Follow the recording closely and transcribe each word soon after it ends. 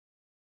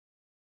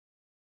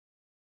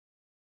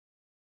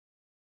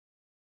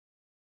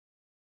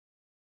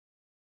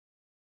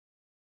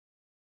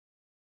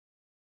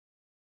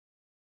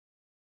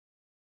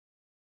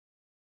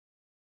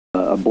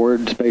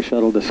aboard Space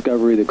Shuttle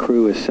Discovery, the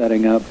crew is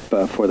setting up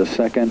for the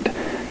second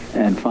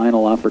and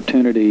final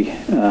opportunity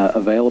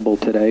available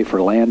today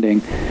for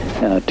landing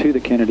to the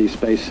Kennedy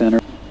Space Center.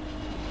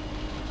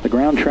 The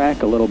ground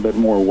track a little bit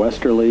more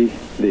westerly,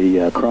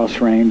 the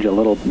cross range a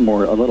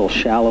little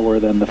shallower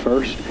than the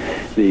first.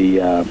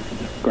 The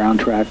ground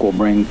track will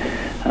bring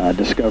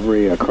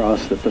Discovery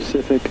across the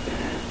Pacific,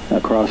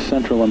 across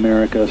Central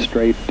America,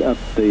 straight up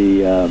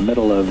the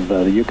middle of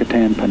the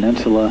Yucatan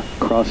Peninsula,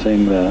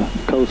 crossing the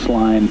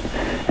coastline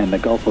and the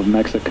Gulf of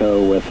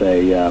Mexico with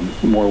a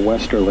more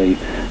westerly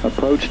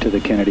approach to the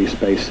Kennedy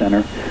Space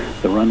Center.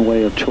 The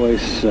runway of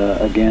choice,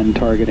 again,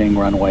 targeting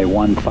runway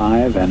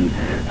 15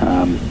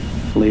 and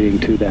leading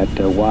to that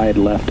wide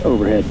left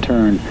overhead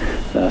turn,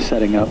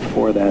 setting up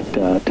for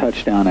that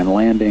touchdown and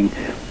landing.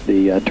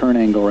 The turn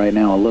angle right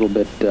now a little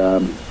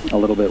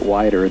bit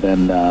wider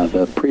than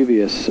the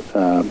previous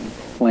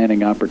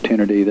landing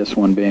opportunity, this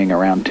one being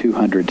around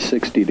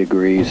 260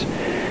 degrees,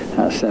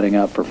 setting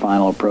up for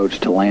final approach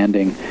to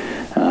landing.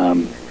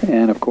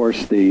 And of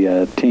course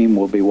the team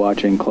will be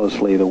watching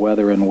closely the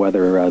weather and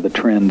whether the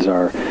trends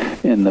are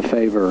in the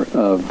favor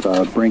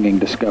of bringing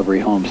Discovery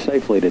home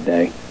safely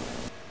today.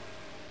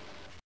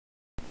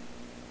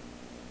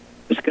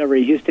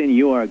 Discovery Houston,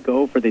 you are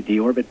go for the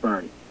deorbit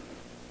burn.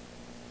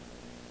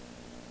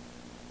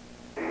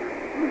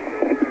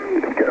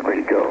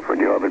 Discovery, go for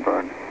deorbit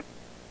burn.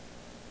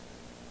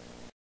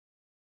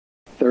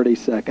 30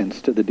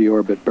 seconds to the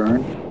deorbit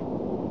burn.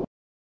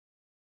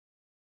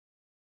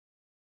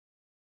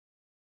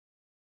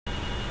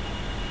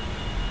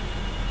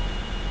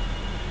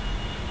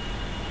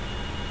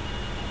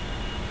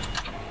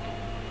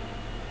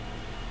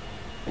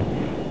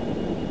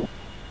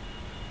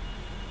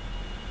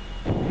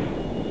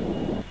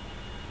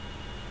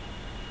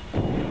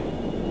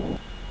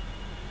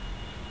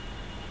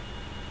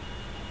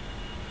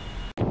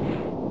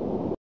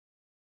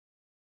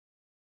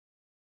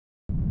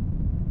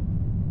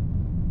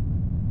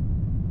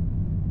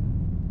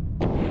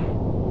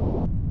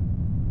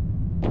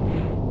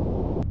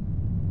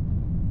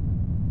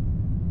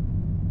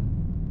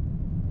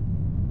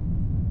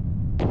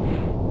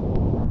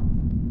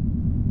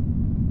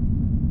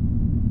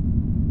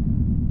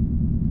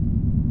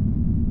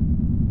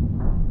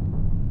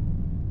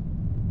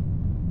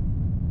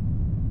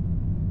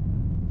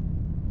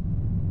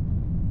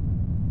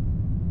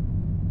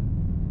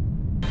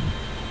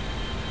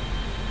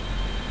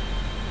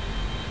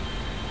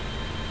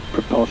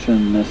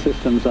 Propulsion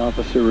Systems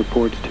Officer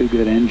reports 2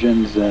 good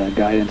engines.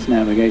 Guidance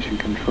Navigation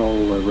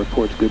Control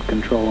reports good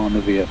control on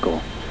the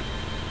vehicle.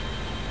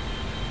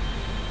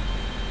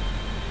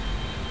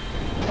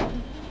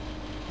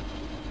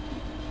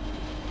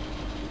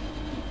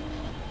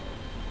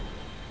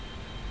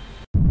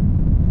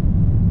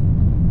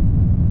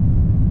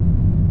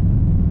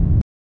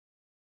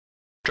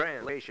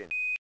 Translation.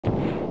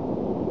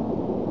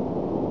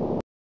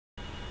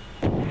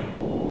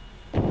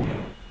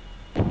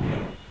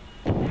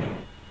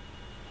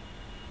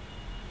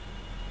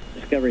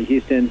 Discovery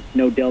Houston,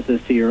 no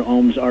deltas to your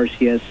OHMS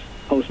RCS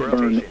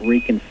post-burn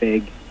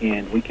reconfig,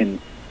 and we can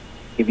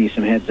give you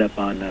some heads up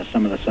on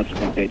some of the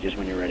subsequent pages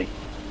when you're ready.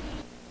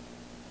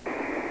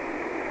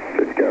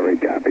 Discovery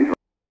copies.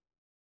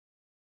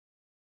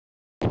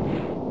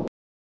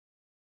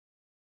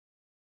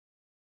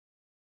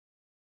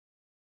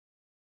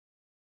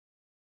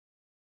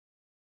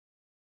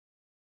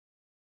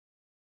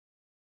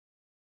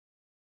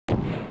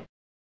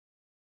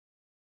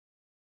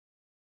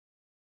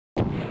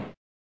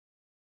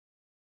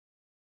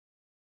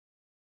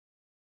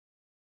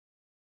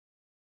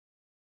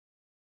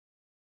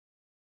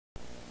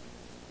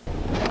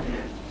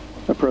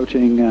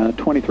 Approaching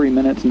 23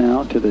 minutes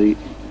now to the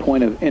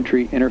point of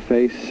entry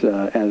interface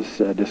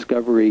as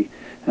Discovery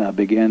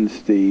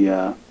begins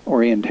the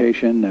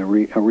orientation, a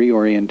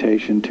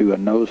reorientation to a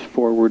nose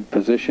forward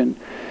position,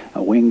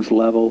 wings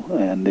level,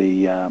 and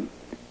the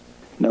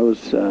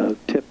nose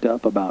tipped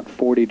up about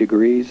 40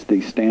 degrees,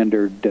 the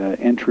standard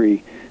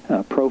entry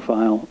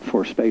profile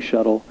for Space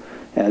Shuttle.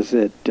 As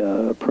it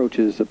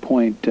approaches a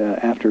point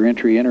after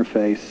entry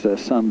interface,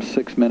 some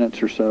 6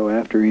 minutes or so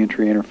after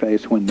entry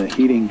interface, when the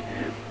heating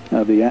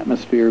of the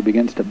atmosphere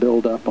begins to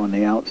build up on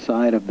the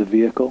outside of the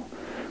vehicle.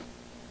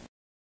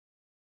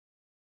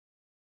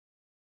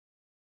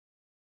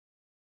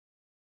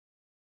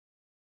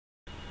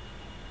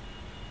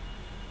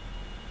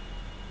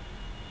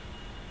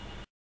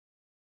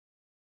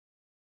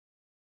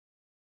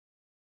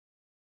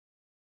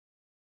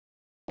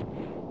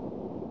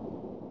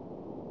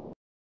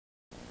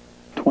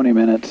 "20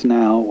 minutes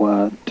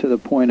now to the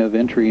point of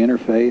entry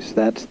interface."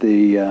 That's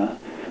the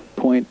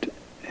point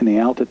in the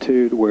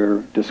altitude where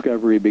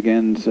Discovery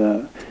begins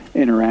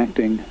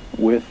interacting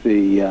with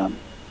the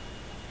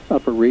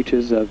upper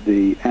reaches of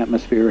the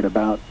atmosphere at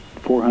about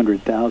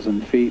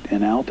 400,000 feet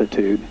in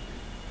altitude.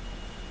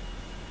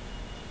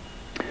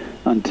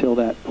 Until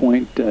that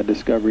point,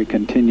 Discovery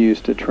continues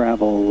to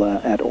travel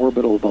at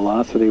orbital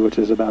velocity, which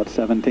is about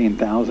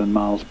 17,000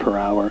 miles per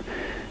hour.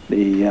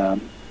 The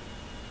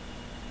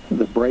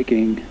The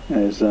braking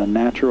is a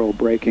natural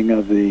braking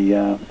of the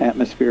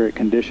atmospheric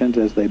conditions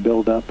as they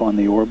build up on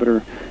the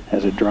orbiter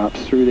as it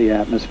drops through the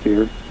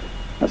atmosphere.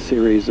 A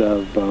series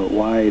of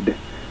wide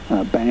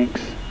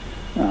banks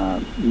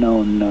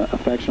known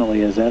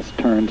affectionately as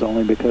S-turns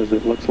only because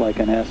it looks like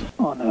an S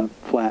on a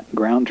flat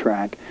ground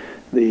track.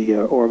 The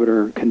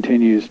orbiter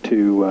continues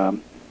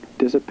to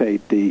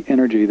dissipate the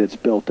energy that's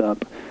built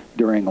up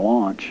during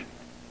launch.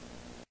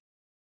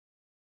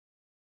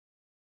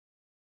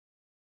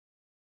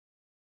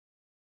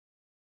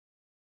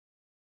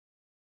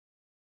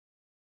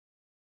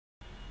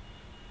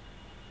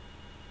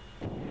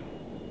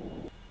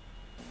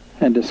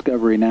 And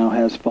Discovery now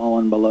has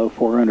fallen below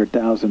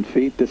 400,000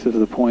 feet. This is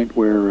the point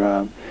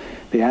where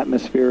the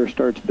atmosphere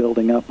starts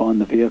building up on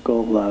the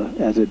vehicle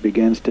as it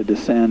begins to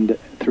descend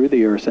through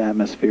the Earth's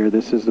atmosphere.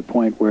 This is the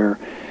point where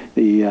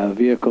the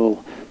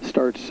vehicle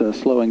starts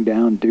slowing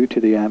down due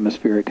to the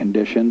atmospheric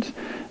conditions.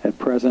 At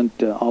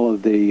present, all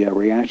of the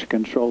reaction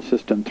control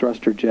system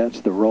thruster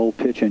jets, the roll,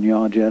 pitch, and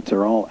yaw jets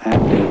are all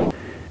active.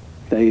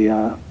 They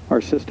are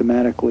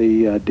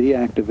systematically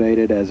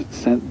deactivated as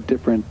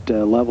different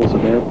levels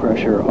of air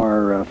pressure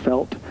are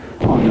felt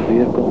on the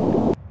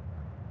vehicle.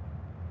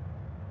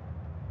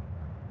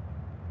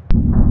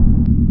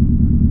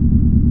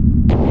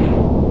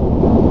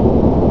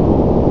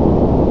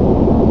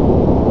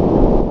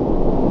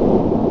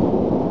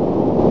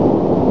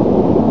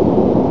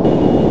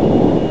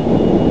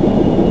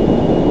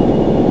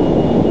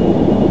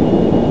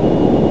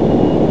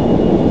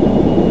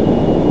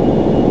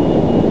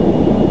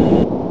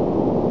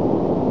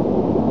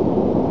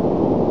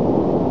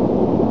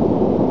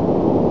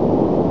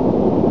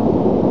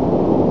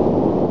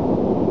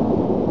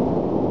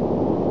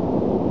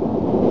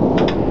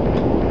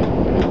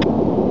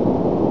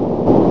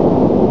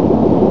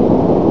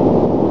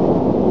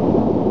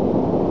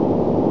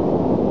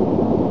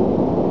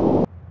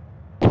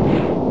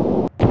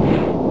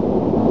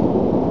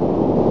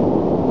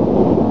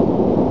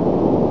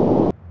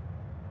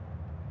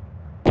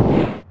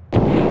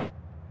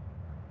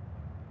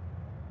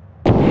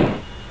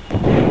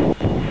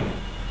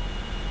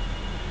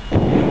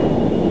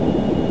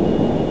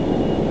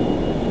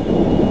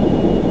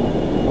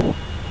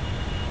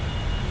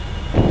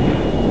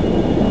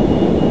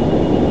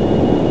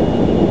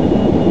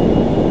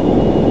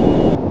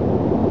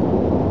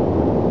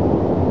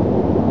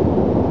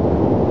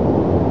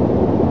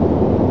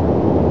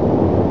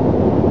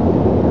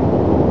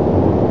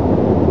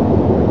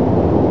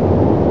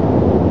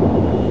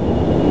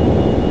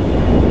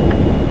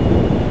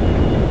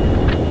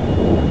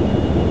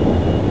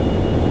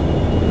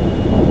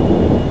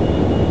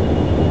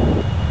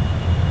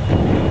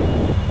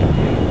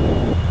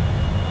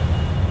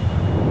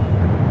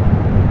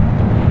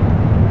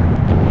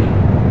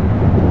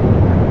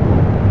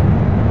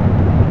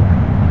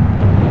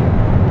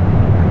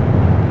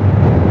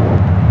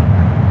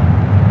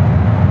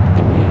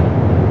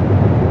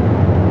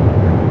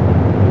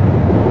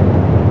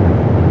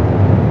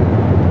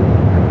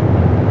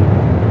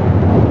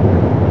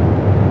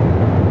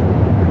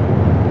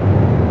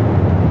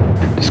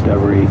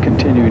 Discovery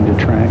continuing to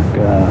track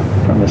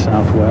from the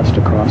southwest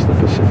across the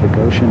Pacific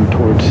Ocean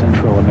towards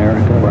Central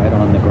America, right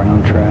on the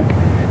ground track.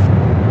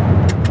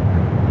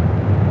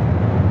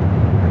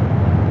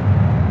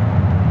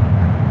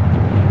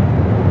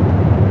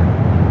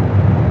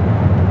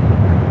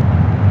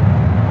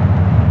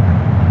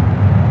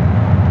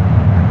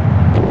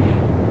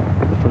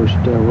 The first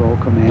roll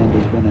command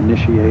has been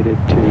initiated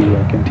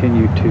to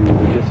continue to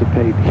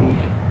dissipate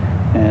heat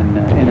and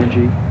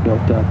energy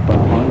built up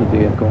on the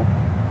vehicle.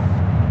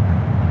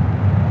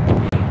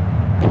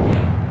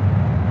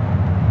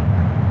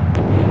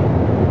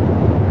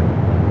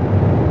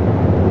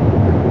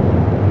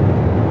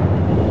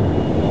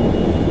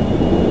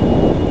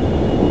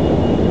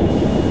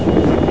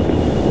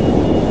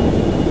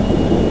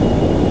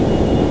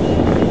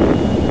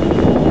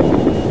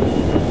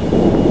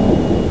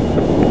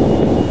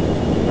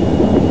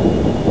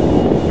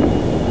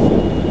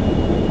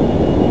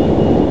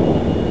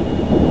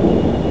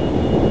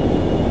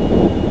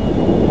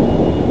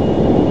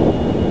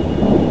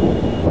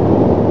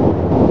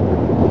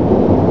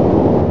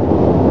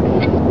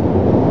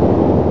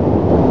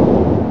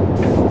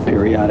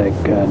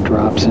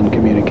 Drops in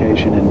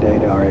communication and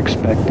data are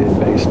expected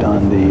based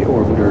on the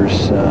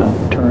orbiter's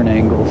turn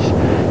angles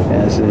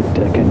as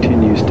it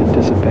continues to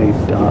dissipate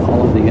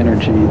all of the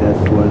energy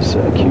that was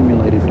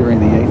accumulated during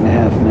the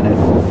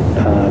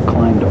 8.5-minute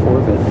climb to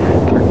orbit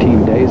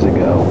 13 days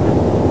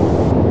ago.